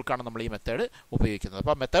 ഫോമുകൾക്കാണ് നമ്മൾ ഈ മെത്തേഡ് ഉപയോഗിക്കുന്നത്.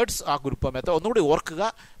 അപ്പോൾ മെത്തേഡ്സ് മെത്തേഡ് ഒന്നുകൂടി ഓർക്കുക.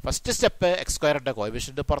 First step x²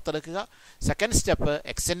 coefficient പുറത്തെടുക്കുക. Second step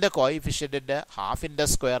എക്സിൻ്റെ കോഎഫിഷ്യൻറ്റിൻ്റെ ഹാഫിൻ്റെ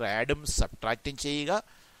സ്ക്വയർ ആഡും സബ്ട്രാക്റ്റും ചെയ്യുക.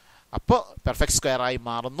 അപ്പോൾ പെർഫെക്റ്റ് സ്ക്വയർ ആയി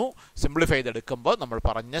മാറുന്നു. സിംപ്ലിഫൈ ചെയ്തെടുക്കുമ്പോൾ നമ്മൾ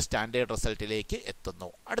പറഞ്ഞ സ്റ്റാൻഡേർഡ് റിസൾട്ടിലേക്ക് എത്തുന്നു.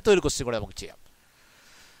 അടുത്തൊരു ക്വസ്റ്റ്യൻ കൂടെ നമുക്ക് ചെയ്യാം.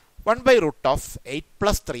 1/8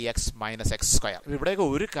 + 3x - x². ഇവിടെയൊക്കെ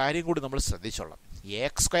ഒരു കാര്യം കൂടി നമ്മൾ ശ്രദ്ധിച്ചോളാം.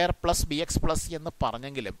 ax² + bx + c എന്ന്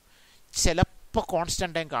പറഞ്ഞെങ്കിലും ചിലപ്പോൾ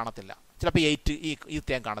കോൺസ്റ്റൻ്റ് ടൈം കാണത്തില്ല. ചിലപ്പോൾ 8 ഈ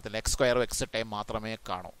ടൈം കാണത്തില്ല. x² x ടൈം മാത്രമേ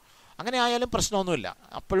കാണൂ. അങ്ങനെ ആയാലും പ്രശ്നമൊന്നുമില്ല.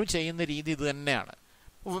 അപ്പോഴും ചെയ്യുന്ന രീതി ഇത് തന്നെയാണ്.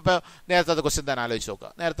 ഇപ്പോൾ നേരത്തെ ക്വസ്റ്റ്യൻ തന്നെ ആലോചിച്ച് നോക്കുക.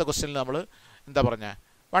 നേരത്തെ ക്വസ്റ്റ്യനിൽ നമ്മൾ എന്താ പറഞ്ഞത്,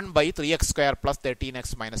 1/3x² + 13x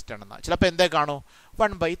 - 10 എന്ന. ചിലപ്പോൾ എന്തേ കാണൂ,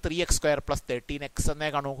 1/3x² + 13x എന്നേ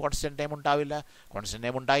കാണൂ. കോൺസ്റ്റന്റ് ടൈം ഉണ്ടാവില്ല. കോൺസ്റ്റന്റ്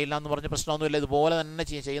ടൈം ഉണ്ടായില്ല എന്ന് പറഞ്ഞ പ്രശ്നമൊന്നുമില്ല. ഇതുപോലെ തന്നെ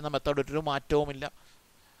ചെയ്യുന്ന മെത്തേഡ് ഒരു മാറ്റവുമില്ല.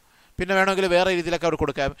 പിന്നെ വേണമെങ്കിൽ വേറെ രീതിയിലൊക്കെ അവർ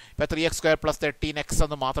കൊടുക്കാം. ഇപ്പോൾ 3x² + 13x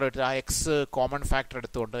എന്ന് മാത്രം ഇട്ട് ആ എക്സ് കോമൺ ഫാക്ടർ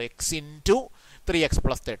എടുത്തുകൊണ്ട് x × 3x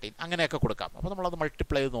 + 13 അങ്ങനെയൊക്കെ കൊടുക്കാം. അപ്പോൾ നമ്മളത്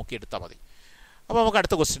മൾട്ടിപ്ലൈ ചെയ്ത് നോക്കി എടുത്താൽ മതി. അപ്പോൾ നമുക്ക്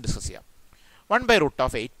അടുത്ത ക്വസ്റ്റ്യൻ ഡിസ്കസ് ചെയ്യാം.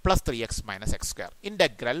 1/√8 + 3x - x².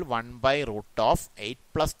 Integral 1/√8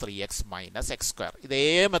 + 3x - x². ഇതേ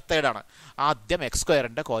മെത്തേഡാണ്. ആദ്യം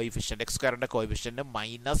x²ൻ്റെ കോയിഫിഷ്യൻ്റ്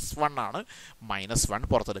 -1 ആണ്. -1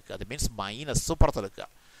 പുറത്തെടുക്കുക. അത് മീൻസ് മൈനസ് പുറത്തെടുക്കുക.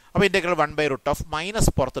 അപ്പോൾ ഇൻ്റഗ്രൽ 1/√,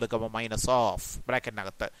 മൈനസ് പുറത്തെടുക്കുമ്പോൾ മൈനസ് ഓഫ്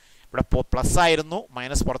ബ്രാക്കറ്റിനകത്ത്. ഇവിടെ പ്ലസ് ആയിരുന്നു,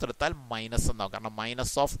 മൈനസ് പുറത്തെടുത്താൽ മൈനസ് എന്നാവും. കാരണം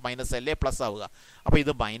മൈനസ് ഓഫ് മൈനസ് അല്ലേ പ്ലസ് ആവുക. അപ്പോൾ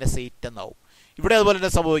ഇത് -8 എന്നാവും. ഇവിടെ അതുപോലെ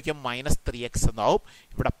തന്നെ സംഭവിക്കും, -3x എന്നാവും.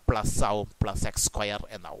 ഇവിടെ പ്ലസ് ആവും, +x²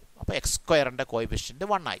 എന്നാവും. അപ്പോൾ x²ൻ്റെ കോയിഫിഷ്യൻ്റ്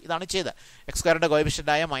 1 ആയി. ഇതാണ് ചെയ്തത്. x²ൻ്റെ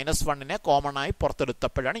കോയിഫിഷ്യൻ്റായ -1നെ കോമൺ ആയി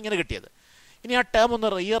പുറത്തെടുത്തപ്പോഴാണ് ഇങ്ങനെ കിട്ടിയത്. ഇനി ആ ടേം ഒന്ന്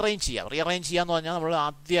റീഅറേഞ്ച് ചെയ്യാം. റീഅറേഞ്ച് ചെയ്യാന്ന് പറഞ്ഞാൽ നമ്മൾ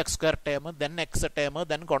ആദ്യം x² term, then x term,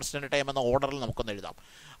 then constant term എന്ന ഓർഡറിൽ നമുക്കൊന്ന് എഴുതാം.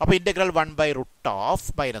 അപ്പോൾ ഇൻ്റഗ്രൽ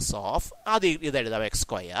 1/√, ആദ്യം ഇത് എഴുതാം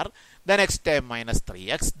x², then x term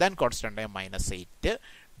 -3x, then constant term -8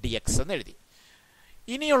 dx എന്ന് എഴുതി.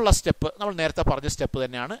 ഇനിയുള്ള സ്റ്റെപ്പ് നമ്മൾ നേരത്തെ പറഞ്ഞ സ്റ്റെപ്പ്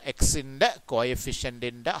തന്നെയാണ്. എക്സിൻ്റെ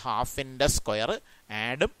കോയഫിഷ്യൻറ്റിൻ്റെ ഹാഫിൻ്റെ സ്ക്വയർ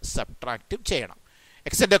ആഡും സബ്ട്രാക്റ്റും ചെയ്യണം.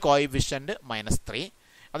 എക്സിൻ്റെ കോയഫിഷ്യൻറ്റ് -3,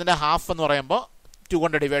 അതിൻ്റെ ഹാഫ് എന്ന് പറയുമ്പോൾ 2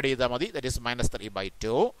 കൊണ്ട് ഡിവൈഡ് ചെയ്താൽ മതി. That is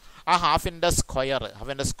 -3/2. ആ ഹാഫിൻ്റെ സ്ക്വയർ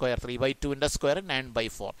 3/2ൻ്റെ സ്ക്വയർ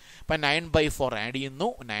 9/4. അപ്പം 9/4 ആഡ് ചെയ്യുന്നു,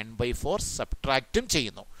 9/4 സബ്ട്രാക്റ്റും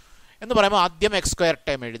ചെയ്യുന്നു. എന്ന് പറയുമ്പോൾ ആദ്യം x²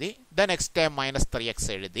 ടേം എഴുതി, ദെൻ x ടേം -3x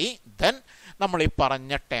എഴുതി, ദെൻ നമ്മൾ ഈ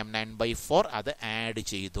പറഞ്ഞ ടേം 9/4 അത് ആഡ്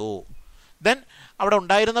ചെയ്തു. ദെൻ അവിടെ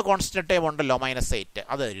ഉണ്ടായിരുന്ന കോൺസ്റ്റന്റ് ടേം ഉണ്ടല്ലോ -8,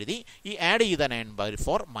 അത് എഴുതി. ഈ ആഡ് ചെയ്ത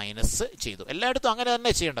 9/4 മൈനസ് ചെയ്തു. എല്ലായിടത്തും അങ്ങനെ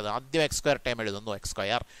തന്നെ ചെയ്യേണ്ടത്. ആദ്യം x² ടേം എഴുതുന്നു,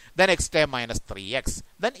 x², then x term -3x,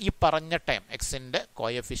 then ഈ പറഞ്ഞ ടേം എക്സിൻ്റെ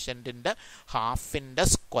കോയഫിഷ്യൻറ്റിൻ്റെ ഹാഫിൻ്റെ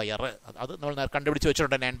സ്ക്വയർ, അത് നമ്മൾ കണ്ടുപിടിച്ച്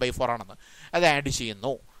വെച്ചിട്ടുണ്ട് 9/4 ആണെന്ന്, അത് ആഡ്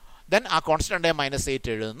ചെയ്യുന്നു. ദെൻ ആ കോൺസ്റ്റന്റ് ടൈം -8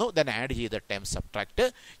 എഴുതുന്നു, ദെൻ ആഡ് ചെയ്ത ടൈം സബ്ട്രാക്ട്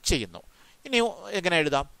ചെയ്യുന്നു. ഇനി എങ്ങനെ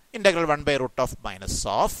എഴുതാം? ഇൻ്റഗ്രൽ 1/√, മൈനസ്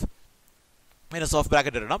ഓഫ്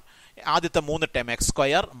ബ്രാക്കറ്റ് ഇടണം. ആദ്യത്തെ 3 ടൈം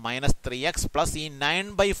x² -3x പ്ലസ് ഈ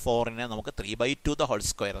 9/4നെ നമുക്ക്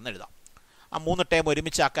 3/2² എന്ന് എഴുതാം. ആ 3 ടൈം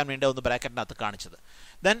ഒരുമിച്ചാക്കാൻ വേണ്ടി ഒന്ന് ബ്രാക്കറ്റിനകത്ത് കാണിച്ചത്.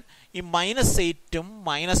 ദെൻ ഈ -8ഉം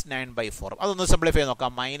 -9/4 അതൊന്ന് സിംപ്ലിഫൈ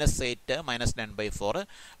നോക്കാം. -8 -9/4,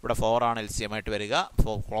 ഇവിടെ 4 ആണ് LCM ആയിട്ട് വരിക.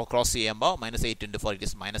 ക്രോസ് ചെയ്യുമ്പോൾ -8 × 4 ഇറ്റ്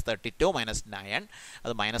ഈസ് -32, -9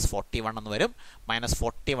 അത് -41 എന്ന് വരും.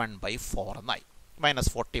 -41/4 എന്നായി.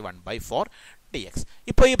 -41/4 dx.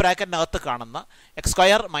 ഇപ്പോൾ ഈ ബ്രാക്കറ്റിനകത്ത് കാണുന്ന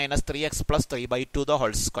x² -3x +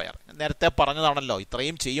 3/2² നേരത്തെ പറഞ്ഞതാണല്ലോ.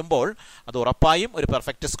 ഇത്രയും ചെയ്യുമ്പോൾ അത് ഉറപ്പായും ഒരു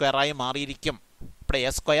പെർഫെക്റ്റ് സ്ക്വയറായി മാറിയിരിക്കും. ഇവിടെ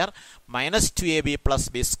a² -2ab +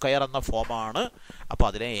 b² എന്ന ഫോമാണ്. അപ്പോൾ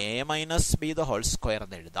അതിനെ a - b²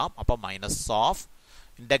 എന്ന് എഴുതാം. അപ്പോൾ minus of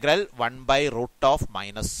integral 1/√,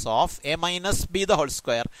 minus of a minus b².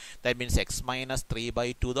 That means x minus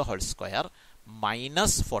 3/2²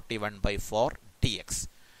 minus 41/4 dx.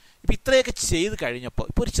 ഇപ്പോൾ ഇത്രയൊക്കെ ചെയ്ത് കഴിഞ്ഞപ്പോൾ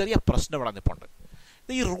ഇപ്പോൾ ഒരു ചെറിയ പ്രശ്നം ഇവിടെ നിൽപ്പുണ്ട്.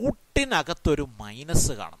 ഈ റൂട്ടിനകത്തൊരു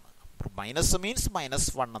മൈനസ് കാണുന്നു. മൈനസ് മീൻസ്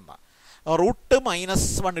 -1 എന്നാണ്. റൂട്ട്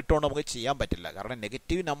 -1 ഇട്ടുകൊണ്ട് നമുക്ക് ചെയ്യാൻ പറ്റില്ല. കാരണം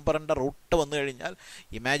നെഗറ്റീവ് നമ്പറിൻ്റെ റൂട്ട് വന്നു കഴിഞ്ഞാൽ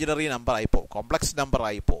ഇമാജിനറി നമ്പർ ആയിപ്പോവും, കോംപ്ലക്സ് നമ്പർ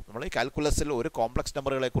ആയിപ്പോവും. നമ്മൾ ഈ കാൽക്കുലസിൽ ഒരു കോംപ്ലക്സ്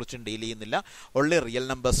നമ്പറുകളെ കുറിച്ചും ഡീൽ ചെയ്യുന്നില്ല, ഓൺലി റിയൽ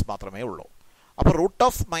നമ്പേഴ്സ് മാത്രമേ ഉള്ളൂ. അപ്പോൾ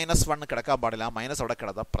 √(-1) കിടക്കാൻ പാടില്ല. ആ മൈനസ് അവിടെ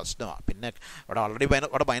കിടന്ന പ്രശ്നമാണ്. പിന്നെ അവിടെ ഓൾറെഡി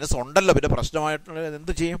അവിടെ മൈനസ് ഉണ്ടല്ലോ, പിന്നെ പ്രശ്നമായിട്ട്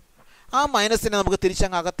എന്ത് ചെയ്യും? ആ മൈനസിനെ നമുക്ക്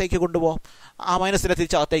തിരിച്ചങ്ങ് അകത്തേക്ക് കൊണ്ടുപോകാം. ആ മൈനസിനെ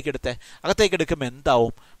തിരിച്ച് അകത്തേക്ക് എടുക്കുമ്പോൾ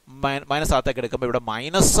എന്താവും? മൈനസ് അകത്തേക്ക് എടുക്കുമ്പോൾ ഇവിടെ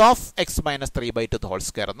മൈനസ് ഓഫ് എക്സ് മൈനസ്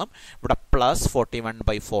 3/2² എന്നും ഇവിടെ പ്ലസ്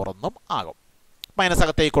 41/4 എന്നും ആകും. മൈനസ്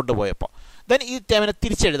അകത്തേക്ക് കൊണ്ടുപോയപ്പോൾ ദെൻ ഈ ടേമിനെ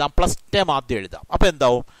തിരിച്ചെഴുതാം. പ്ലസ് ടേം ആദ്യം എഴുതാം. അപ്പോൾ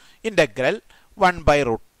എന്താവും? ഇൻ്റഗ്രൽ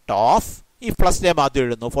 1/√, ഈ പ്ലസ് ടേം ആദ്യം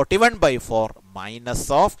എഴുതുന്നു, 41/4 minus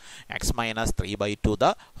of X minus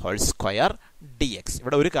 3/2² dx.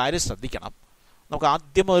 ഇവിടെ ഒരു കാര്യം ശ്രദ്ധിക്കണം. നമുക്ക്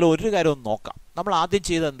ആദ്യം മുതൽ ഒരു കാര്യം ഒന്ന് നോക്കാം. നമ്മൾ ആദ്യം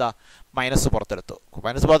ചെയ്തത് എന്താ? മൈനസ് പുറത്തെടുത്തു.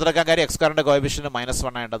 മൈനസ് പുറത്തെടുക്കാൻ കാര്യം എക്സ്കാറിൻ്റെ കോഎഫിഷ്യന്റ്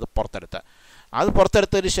 -1 ആയതുകൊണ്ട് അത്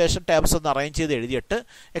പുറത്തെടുത്തതിന് ശേഷം ടേംസ് ഒന്ന് അറേഞ്ച് ചെയ്ത് എഴുതിയിട്ട്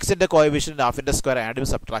എക്സിൻ്റെ കോഎഫിഷ്യന്റ് ഹാഫിൻ്റെ സ്ക്വയർ ആഡും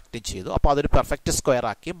സബ്ട്രാക്റ്റും ചെയ്തു. അപ്പോൾ അതൊരു പെർഫെക്റ്റ് സ്ക്വയർ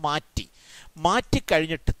ആക്കി മാറ്റി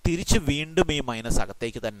കഴിഞ്ഞിട്ട് തിരിച്ച് വീണ്ടും ഈ മൈനസ്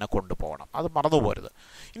അകത്തേക്ക് തന്നെ കൊണ്ടുപോകണം. അത് മറന്നു പോരുത്.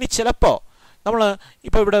 ഇനി ചിലപ്പോൾ നമ്മൾ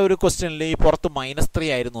ഇപ്പോൾ ഇവിടെ ഒരു ക്വസ്റ്റ്യനിൽ ഈ പുറത്ത് -3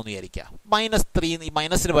 ആയിരുന്നു എന്ന് വിചാരിക്കുക. -3 ഈ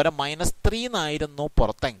മൈനസിന് പകരം -3 എന്നായിരുന്നു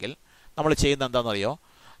പുറത്തെങ്കിൽ നമ്മൾ ചെയ്യുന്നത് എന്താണെന്നറിയോ?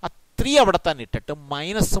 ആ 3 അവിടെ തന്നെ ഇട്ടിട്ട്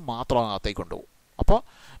മൈനസ് മാത്രം അകത്തേക്ക് കൊണ്ടുപോകും. അപ്പോൾ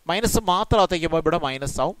മൈനസ് മാത്രം അകത്തേക്ക് പോകുമ്പോൾ ഇവിടെ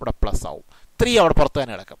മൈനസ് ആവും, ഇവിടെ പ്ലസ് ആവും. 3 അവിടെ പുറത്ത്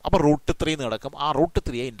തന്നെ കിടക്കും. അപ്പോൾ √3 എന്ന് കിടക്കും. ആ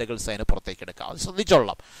 √3 ഇൻ്റഗ്രൽ സൈന് പുറത്തേക്ക് എടുക്കാം. അത്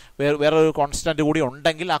ശ്രദ്ധിച്ചോളാം. വേറൊരു കോൺസ്റ്റൻറ്റ് കൂടി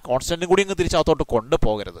ഉണ്ടെങ്കിൽ ആ കോൺസ്റ്റൻറ്റും കൂടി ഇങ്ങ് തിരിച്ചകത്തോട്ട്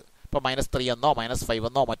കൊണ്ടുപോകരുത്. ഇപ്പോൾ -3 എന്നോ -5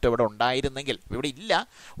 എന്നോ മറ്റോ ഇവിടെ ഉണ്ടായിരുന്നെങ്കിൽ, ഇവിടെ ഇല്ല,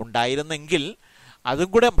 ഉണ്ടായിരുന്നെങ്കിൽ അതും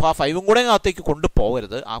കൂടെ ആ 5ഉം കൂടെ അകത്തേക്ക്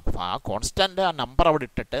കൊണ്ടുപോകരുത്. ആ കോൺസ്റ്റൻ്റ് ആ നമ്പർ അവിടെ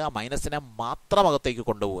ഇട്ടിട്ട് ആ മൈനസിനെ മാത്രം അകത്തേക്ക്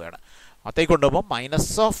കൊണ്ടുപോവുകയാണ്. അകത്തേക്ക് കൊണ്ടുപോകുമ്പോൾ -(x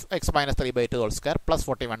 - 3/2) +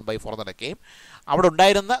 41/4 നടക്കുകയും അവിടെ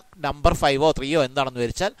ഉണ്ടായിരുന്ന നമ്പർ 5ഓ 3ഓ എന്താണെന്ന്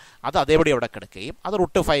വിചാരിച്ചാൽ അത് അതേപടി അവിടെ കിടക്കുകയും അത്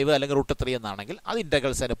 √5 അല്ലെങ്കിൽ √3 എന്നാണെങ്കിൽ അത്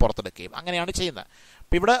ഇൻ്റഗ്രൽ സൈന് പുറത്തെടുക്കുകയും അങ്ങനെയാണ് ചെയ്യുന്നത്.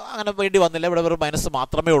 അപ്പോൾ ഇവിടെ അങ്ങനെ വേണ്ടി വന്നില്ല. ഇവിടെ ഒരു മൈനസ്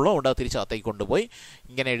മാത്രമേ ഉള്ളൂ. അതുകൊണ്ട് അത് തിരിച്ചകത്തേക്ക് കൊണ്ടുപോയി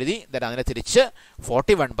ഇങ്ങനെ എഴുതി. ദെൻ അതിനെ തിരിച്ച്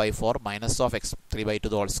 41/4 -(x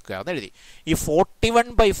 3/2) എന്ന് എഴുതി. ഈ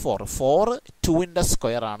 41/4 4 2ൻ്റെ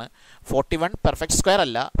സ്ക്വയർ ആണ്. 41 പെർഫെക്റ്റ് സ്ക്വയർ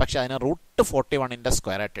അല്ല, പക്ഷേ അതിന് √41ൻ്റെ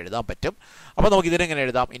സ്ക്വയർ ആയിട്ട് എഴുതാൻ പറ്റും. അപ്പോൾ നമുക്ക് ഇതിനെങ്ങനെ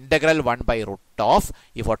എഴുതാം? ഇൻ്റഗ്രൽ 1/√of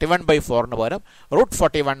ഈ 41/4ന് പകരം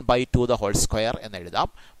 √41/2² എന്ന് എഴുതാം.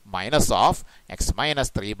 -(x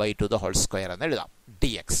 - 3/2) എന്ന് എഴുതാം.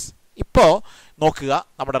 dx. ഇപ്പോൾ നോക്കുക,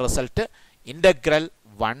 നമ്മുടെ result integral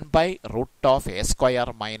 1/√(a²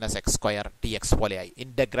 - x² dx പോലെയായി.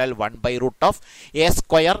 Integral 1/√(a²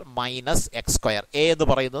 - x². a എന്ന്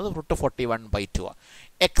പറയുന്നത് √41/2,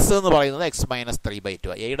 x എന്ന് പറയുന്നത് x - 3/2.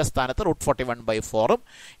 എയുടെ സ്ഥാനത്ത് √41/4ഉം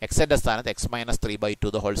എക്സിൻ്റെ സ്ഥാനത്ത് x -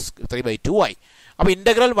 3/2 ആയി. അപ്പോൾ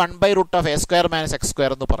ഇൻ്റഗ്രൽ 1/√(a² -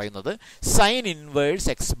 x² എന്ന് പറയുന്നത് സൈൻ ഇൻവേഴ്സ്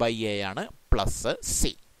x/a ആണ് പ്ലസ് c.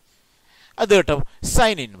 അത് കിട്ടും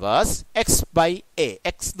സൈൻ ഇൻവേഴ്സ് x/a.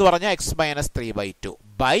 x എന്ന് പറഞ്ഞാൽ x - 3/2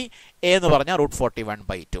 ബൈ a എന്ന് പറഞ്ഞാൽ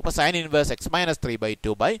 √41/2. അപ്പോൾ sine inverse x -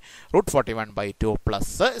 3/2 by √41/2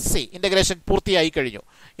 plus c. Integration പൂർത്തിയായി കഴിഞ്ഞു.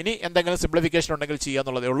 ഇനി എന്തെങ്കിലും സിംപ്ലിഫിക്കേഷൻ ഉണ്ടെങ്കിൽ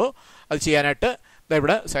ചെയ്യാന്നുള്ളതേ ഉള്ളൂ. അത് ചെയ്യാനായിട്ട്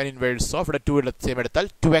ഇവിടെ സൈൻ ഇൻവേഴ്സ് ഓഫ് ഇവിടെ 2 സെയിം എടുത്താൽ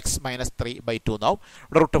 2x - 3/2 എന്നാവും.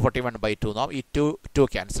 ഇവിടെ √41/2 എന്നാവും. ഈ 2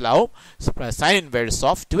 ക്യാൻസൽ ആവും. Sine inverse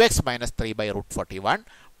of 2x - 3/√41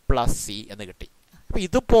 plus c എന്ന് കിട്ടി. അപ്പോൾ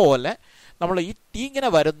ഇതുപോലെ നമ്മൾ ഇങ്ങനെ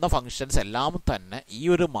വരുന്ന ഫംഗ്ഷൻസ് എല്ലാം തന്നെ ഈ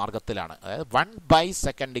ഒരു മാർഗത്തിലാണ്. അതായത്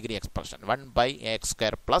 1/2 degree expression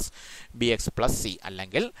 1/ax² + bx + c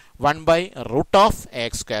അല്ലെങ്കിൽ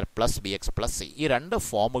 1/√(ax² + bx + c. ഈ രണ്ട്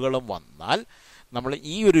ഫോമുകളും വന്നാൽ നമ്മൾ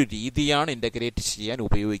ഈ ഒരു രീതിയാണ് ഇൻ്റഗ്രേറ്റ് ചെയ്യാൻ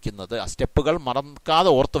ഉപയോഗിക്കുന്നത്. ആ സ്റ്റെപ്പുകൾ മറക്കാതെ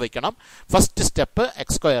ഓർത്ത് വയ്ക്കണം. First step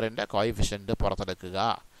x²ൻ്റെ coefficient പുറത്തെടുക്കുക.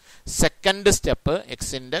 Second step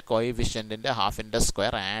എക്സിൻ്റെ കോയിഫിഷ്യൻറ്റിൻ്റെ ഹാഫിൻ്റെ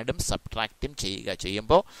സ്ക്വയർ ആഡും സബ്ട്രാക്റ്റും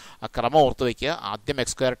ചെയ്യുമ്പോൾ ആ ക്രമം ഓർത്ത് വയ്ക്കുക. ആദ്യം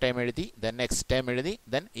x² ടൈം എഴുതി, ദെൻ x ടൈം എഴുതി,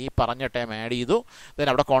 ദെൻ ഈ പറഞ്ഞ ടൈം ആഡ് ചെയ്തു, ദെൻ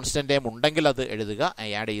അവിടെ കോൺസ്റ്റൻ്റ് ടൈം ഉണ്ടെങ്കിൽ അത് എഴുതുക,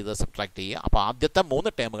 ആഡ് ചെയ്ത് സബ്ട്രാക്ട് ചെയ്യുക. അപ്പോൾ ആദ്യത്തെ 3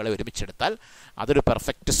 ടേമുകളെ ഒരുമിച്ചെടുത്താൽ അതൊരു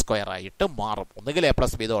പെർഫെക്റ്റ് സ്ക്വയർ ആയിട്ട് മാറും. ഒന്നുകിൽ a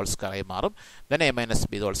 + b² ആയി മാറും, ദെൻ a -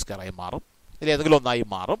 b² ആയി മാറും, ഇതിലേതെങ്കിലും ഒന്നായി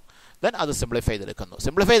മാറും. ദെൻ അത് സിംപ്ലിഫൈ ചെയ്തെടുക്കുന്നു.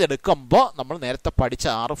 സിംപ്ലിഫൈ ചെയ്തെടുക്കുമ്പോൾ നമ്മൾ നേരത്തെ പഠിച്ച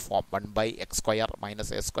 6 form 1/x² -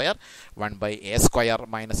 a², 1/a² -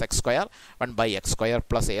 x², 1/x²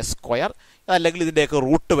 + a², അല്ലെങ്കിൽ ഇതിൻ്റെയൊക്കെ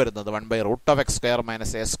റൂട്ട് വരുന്നത് 1/√(x² - a²,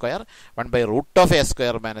 1/√(a²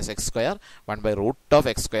 - x²,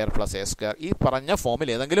 1/√(x² + a². ഈ പറഞ്ഞ ഫോമിൽ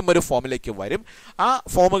ഏതെങ്കിലും ഒരു ഫോമിലേക്ക് വരും. ആ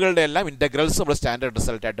ഫോമുകളുടെ എല്ലാം ഇൻ്റഗ്രൽസ് നമ്മൾ സ്റ്റാൻഡേർഡ്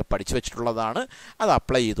റിസൾട്ടായിട്ട് പഠിച്ചു വെച്ചിട്ടുള്ളതാണ്. അത്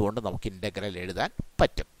അപ്ലൈ ചെയ്തുകൊണ്ട് നമുക്ക് ഇൻ്റഗ്രൽ എഴുതാൻ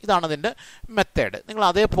പറ്റും. ഇതാണ് അതിൻ്റെ മെത്തേഡ്. നിങ്ങൾ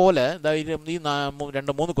അതേപോലെ ഈ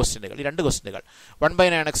 2 ക്വസ്റ്റ്യനുകൾ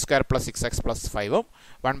 1/9x² + 6x + 5ഉം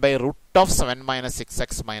 1/√(7 -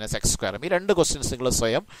 6x - x²ഉം ഈ 2 ക്വസ്റ്റ്യൻസ് നിങ്ങൾ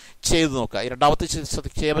സ്വയം ചെയ്ത് നോക്കുക. ഈ രണ്ടാമത്തെ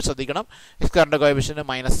ചെയ്യുമ്പോൾ ശ്രദ്ധിക്കണം, x² കോഎഫിഷ്യന്റ്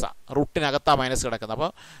മൈനസാണ്, റൂട്ടിനകത്താണ് മൈനസ് കിടക്കുന്നത്.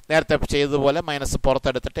 അപ്പോൾ നേരത്തെ ചെയ്തതുപോലെ മൈനസ്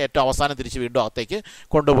പുറത്തെടുത്തിട്ട് ഏറ്റവും അവസാനം തിരിച്ച് വീണ്ടും അകത്തേക്ക്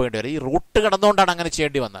കൊണ്ടുപോകേണ്ടി വരും. ഈ റൂട്ട് കിടന്നുകൊണ്ടാണ് അങ്ങനെ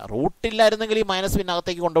ചെയ്യേണ്ടി വന്നത്. റൂട്ടില്ലായിരുന്നെങ്കിൽ ഈ മൈനസ് പിന്നെ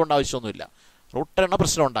അകത്തേക്ക് കൊണ്ടുപോകേണ്ട ആവശ്യമൊന്നുമില്ല. റൂട്ടാണ്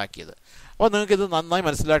പ്രശ്നം ഉണ്ടാക്കിയത്. അപ്പോൾ നിങ്ങൾക്ക് ഇത് നന്നായി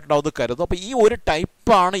മനസ്സിലായിട്ടുണ്ടാവും എന്ന് കരുതും. അപ്പോൾ ഈ ഒരു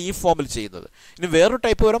ടൈപ്പാണ് ഈ ഫോമിൽ ചെയ്യുന്നത്. ഇനി വേറൊരു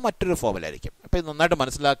ടൈപ്പ് വരെ മറ്റൊരു ഫോമിലായിരിക്കും. അപ്പോൾ ഇത് നന്നായിട്ട്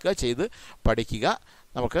മനസ്സിലാക്കുക, ചെയ്ത് പഠിക്കുക.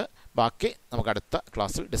 നമുക്ക് അടുത്ത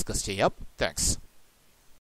ക്ലാസ്സിൽ ഡിസ്കസ് ചെയ്യാം. താങ്ക്സ്.